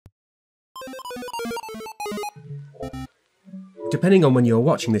Depending on when you're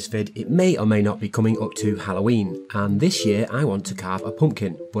watching this vid, it may or may not be coming up to Halloween, and this year I want to carve a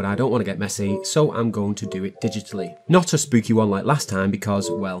pumpkin, but I don't want to get messy, so I'm going to do it digitally. Not a spooky one like last time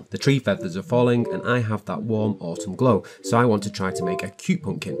because, well, the tree feathers are falling and I have that warm autumn glow, so I want to try to make a cute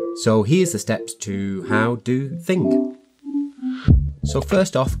pumpkin. So here's the steps to how do thing. So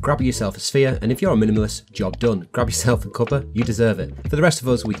first off, grab yourself a sphere, and if you're a minimalist, job done. Grab yourself a cover, you deserve it. For the rest of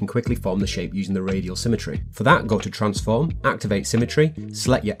us, we can quickly form the shape using the radial symmetry. For that, go to transform, activate symmetry,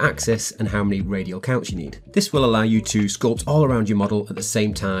 select your axis and how many radial counts you need. This will allow you to sculpt all around your model at the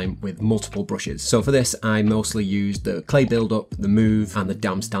same time with multiple brushes. So for this, I mostly use the clay build-up, the move, and the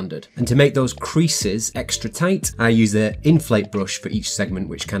dam standard. And to make those creases extra tight, I use the inflate brush for each segment,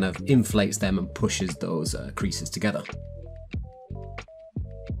 which kind of inflates them and pushes those creases together.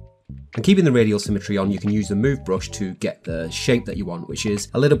 And keeping the radial symmetry on, you can use the move brush to get the shape that you want, which is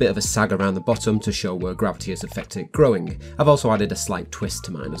a little bit of a sag around the bottom to show where gravity has affected growing. I've also added a slight twist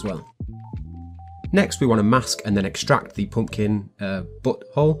to mine as well. Next, we want to mask and then extract the pumpkin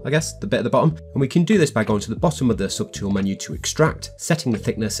butthole, I guess, the bit at the bottom. And we can do this by going to the bottom of the subtool menu to extract, setting the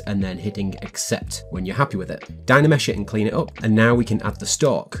thickness, and then hitting accept when you're happy with it. Dynamesh it and clean it up. And now we can add the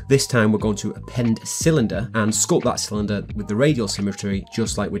stalk. This time we're going to append a cylinder and sculpt that cylinder with the radial symmetry,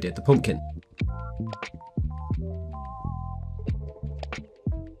 just like we did the pumpkin.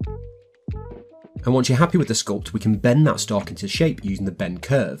 And once you're happy with the sculpt, we can bend that stalk into shape using the bend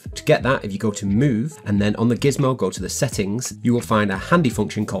curve. To get that, if you go to move and then on the gizmo go to the settings, you will find a handy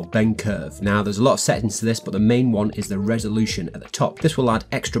function called bend curve. Now there's a lot of settings to this, but the main one is the resolution at the top. This will add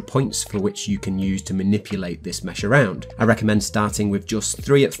extra points for which you can use to manipulate this mesh around. I recommend starting with just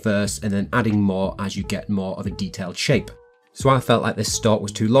 3 at first and then adding more as you get more of a detailed shape. So I felt like this stalk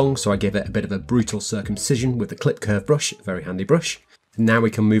was too long, so I gave it a bit of a brutal circumcision with the clip curve brush, a very handy brush. Now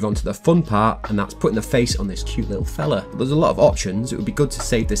we can move on to the fun part, and that's putting the face on this cute little fella. There's a lot of options. It would be good to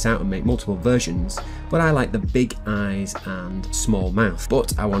save this out and make multiple versions, but I like the big eyes and small mouth.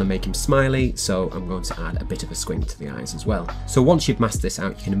 But I want to make him smiley, so I'm going to add a bit of a squint to the eyes as well. So once you've masked this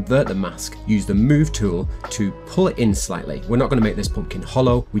out, you can invert the mask, use the move tool to pull it in slightly. We're not going to make this pumpkin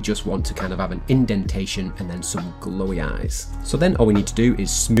hollow, we just want to kind of have an indentation and then some glowy eyes. So then all we need to do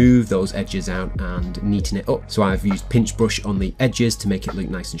is smooth those edges out and neaten it up. So I've used pinch brush on the edges to make it look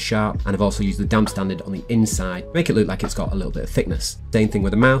nice and sharp, and I've also used the dam standard on the inside to make it look like it's got a little bit of thickness. Same thing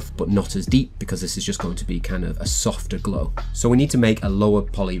with the mouth, but not as deep, because this is just going to be kind of a softer glow. So we need to make a lower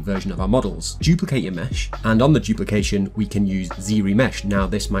poly version of our models. Duplicate your mesh, and on the duplication we can use Z-Remesh. Now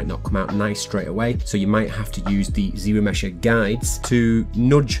this might not come out nice straight away, so you might have to use the Z-Remesher guides to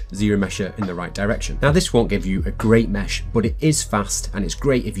nudge Z-Remesher in the right direction. Now this won't give you a great mesh, but it is fast and it's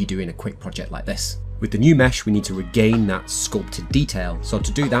great if you're doing a quick project like this. With the new mesh, we need to regain that sculpted detail. So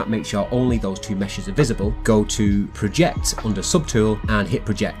to do that, make sure only those 2 meshes are visible. Go to project under subtool and hit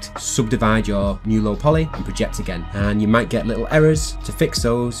project. Subdivide your new low poly and project again. And you might get little errors. To fix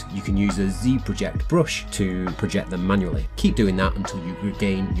those, you can use a Z project brush to project them manually. Keep doing that until you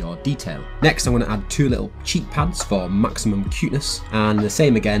regain your detail. Next, I'm going to add 2 little cheek pads for maximum cuteness. And the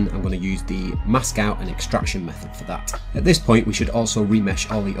same again, I'm going to use the mask out and extraction method for that. At this point, we should also remesh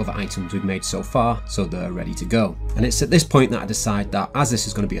all the other items we've made so far, so they're ready to go. And it's at this point that I decide that as this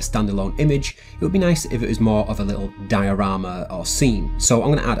is going to be a standalone image, it would be nice if it was more of a little diorama or scene. So I'm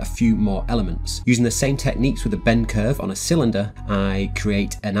going to add a few more elements. Using the same techniques with the bend curve on a cylinder, I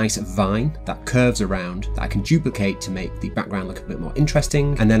create a nice vine that curves around that I can duplicate to make the background look a bit more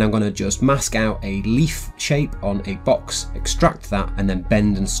interesting. And then I'm going to just mask out a leaf shape on a box, extract that, and then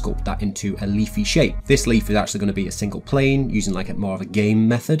bend and sculpt that into a leafy shape. This leaf is actually going to be a single plane using like more of a game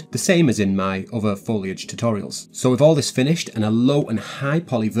method, the same as in my other foliage tutorials. So with all this finished and a low and high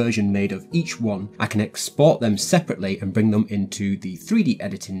poly version made of each one, I can export them separately and bring them into the 3D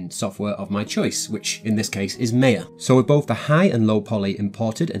editing software of my choice, which in this case is Maya. So with both the high and low poly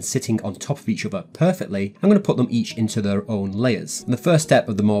imported and sitting on top of each other perfectly, I'm going to put them each into their own layers. And the first step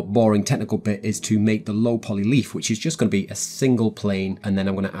of the more boring technical bit is to make the low poly leaf, which is just going to be a single plane, and then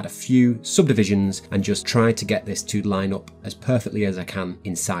I'm going to add a few subdivisions and just try to get this to line up as perfectly as I can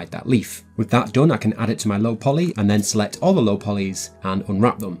inside that leaf. With that done, I can add it to my low poly and then select all the low polys and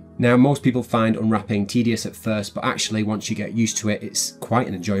unwrap them. Now, most people find unwrapping tedious at first, but actually once you get used to it, it's quite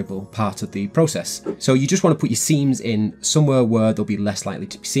an enjoyable part of the process. So you just want to put your seams in somewhere where they'll be less likely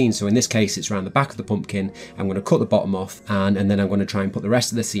to be seen. So in this case, it's around the back of the pumpkin. I'm going to cut the bottom off and then I'm going to try and put the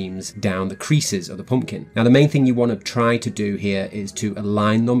rest of the seams down the creases of the pumpkin. Now, the main thing you want to try to do here is to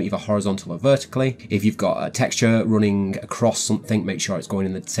align them either horizontal or vertically. If you've got a texture running across something, make sure it's going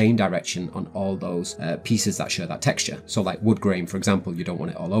in the same direction on all those pieces that share that texture. So like wood grain, for example, you don't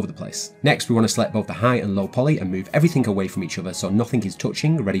want it all over over the place. Next, we want to select both the high and low poly and move everything away from each other so nothing is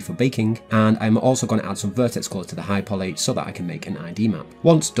touching, ready for baking. And I'm also going to add some vertex color to the high poly so that I can make an ID map.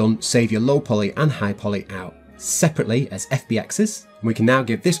 Once done, save your low poly and high poly out separately as FBXs. We can now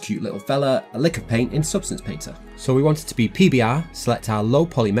give this cute little fella a lick of paint in Substance Painter. So we want it to be PBR, select our low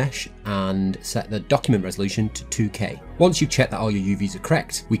poly mesh and set the document resolution to 2K. Once you've checked that all your UVs are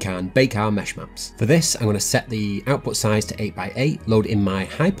correct, we can bake our mesh maps. For this, I'm going to set the output size to 8x8, load in my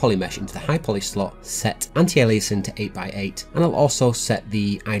high poly mesh into the high poly slot, set anti-aliasing to 8x8, and I'll also set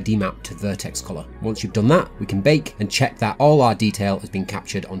the ID map to vertex color. Once you've done that, we can bake and check that all our detail has been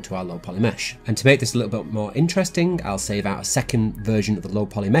captured onto our low poly mesh. And to make this a little bit more interesting, I'll save out a second version of the low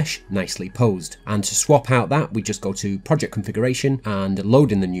poly mesh, nicely posed. And to swap out that, we just go to project configuration and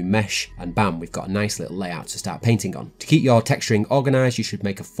load in the new mesh, and bam, we've got a nice little layout to start painting on. To keep your texturing organized, you should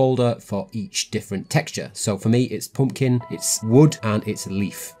make a folder for each different texture. So for me, it's pumpkin, it's wood, and it's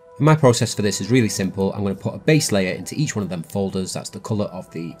leaf. And my process for this is really simple. I'm going to put a base layer into each one of them folders. That's the color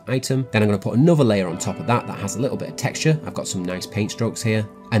of the item. Then I'm going to put another layer on top of that that has a little bit of texture. I've got some nice paint strokes here.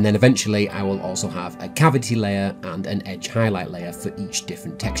 And then eventually I will also have a cavity layer and an edge highlight layer for each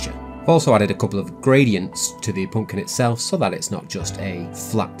different texture. I've also added a couple of gradients to the pumpkin itself so that it's not just a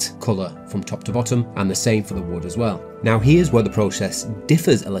flat colour from top to bottom, and the same for the wood as well. Now here's where the process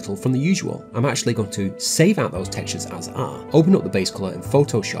differs a little from the usual. I'm actually going to save out those textures as are, open up the base colour in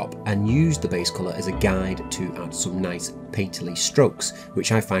Photoshop and use the base colour as a guide to add some nice painterly strokes,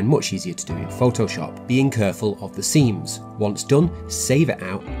 which I find much easier to do in Photoshop, being careful of the seams. Once done, save it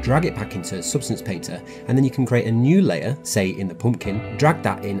out, drag it back into Substance Painter, and then you can create a new layer, say in the pumpkin, drag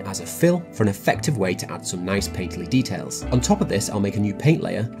that in as a fill for an effective way to add some nice painterly details. On top of this, I'll make a new paint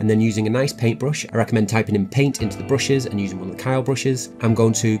layer, and then using a nice paintbrush, I recommend typing in paint into the brushes and using one of the Kyle brushes, I'm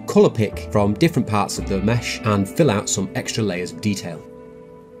going to colour pick from different parts of the mesh and fill out some extra layers of detail.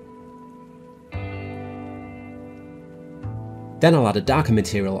 Then I'll add a darker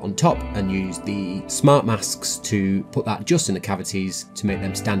material on top and use the smart masks to put that just in the cavities to make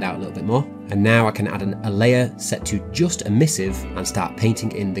them stand out a little bit more. And now I can add a layer set to just emissive and start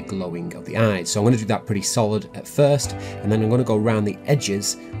painting in the glowing of the eyes. So I'm going to do that pretty solid at first, and then I'm going to go around the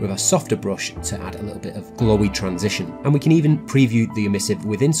edges with a softer brush to add a little bit of glowy transition. And we can even preview the emissive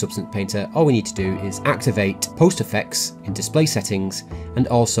within Substance Painter. All we need to do is activate post effects in display settings and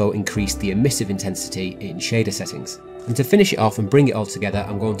also increase the emissive intensity in shader settings. And to finish it off and bring it all together,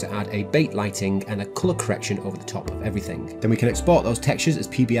 I'm going to add a bait lighting and a colour correction over the top of everything. Then we can export those textures as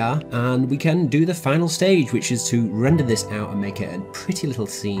PBR, and we can do the final stage, which is to render this out and make it a pretty little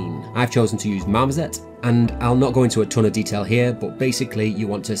scene. I've chosen to use Marmoset, and I'll not go into a ton of detail here, but basically you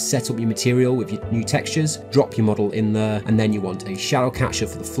want to set up your material with your new textures, drop your model in there, and then you want a shadow catcher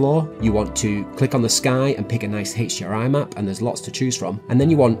for the floor. You want to click on the sky and pick a nice HDRI map, and there's lots to choose from. And then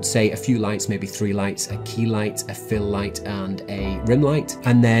you want, say, a few lights, maybe 3 lights, a key light, a fill light, and a rim light.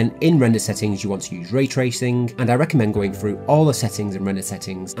 And then in render settings, you want to use ray tracing, and I recommend going through all the settings in render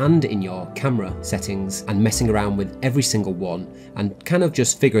settings and in your camera settings and messing around with every single one and kind of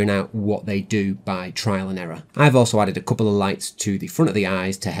just figuring out what they do by trial and error. I've also added a couple of lights to the front of the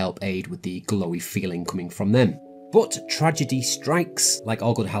eyes to help aid with the glowy feeling coming from them. But tragedy strikes. Like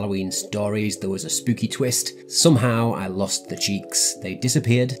all good Halloween stories, there was a spooky twist. Somehow I lost the cheeks. They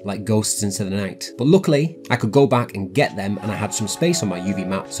disappeared like ghosts into the night. But luckily, I could go back and get them, and I had some space on my UV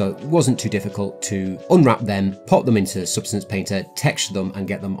map, so it wasn't too difficult to unwrap them, pop them into Substance Painter, texture them, and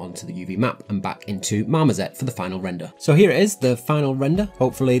get them onto the UV map and back into Marmoset for the final render. So here it is, the final render.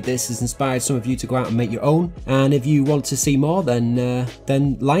 Hopefully this has inspired some of you to go out and make your own. And if you want to see more,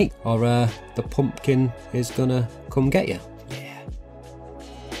 then like, or the pumpkin is gonna come get you.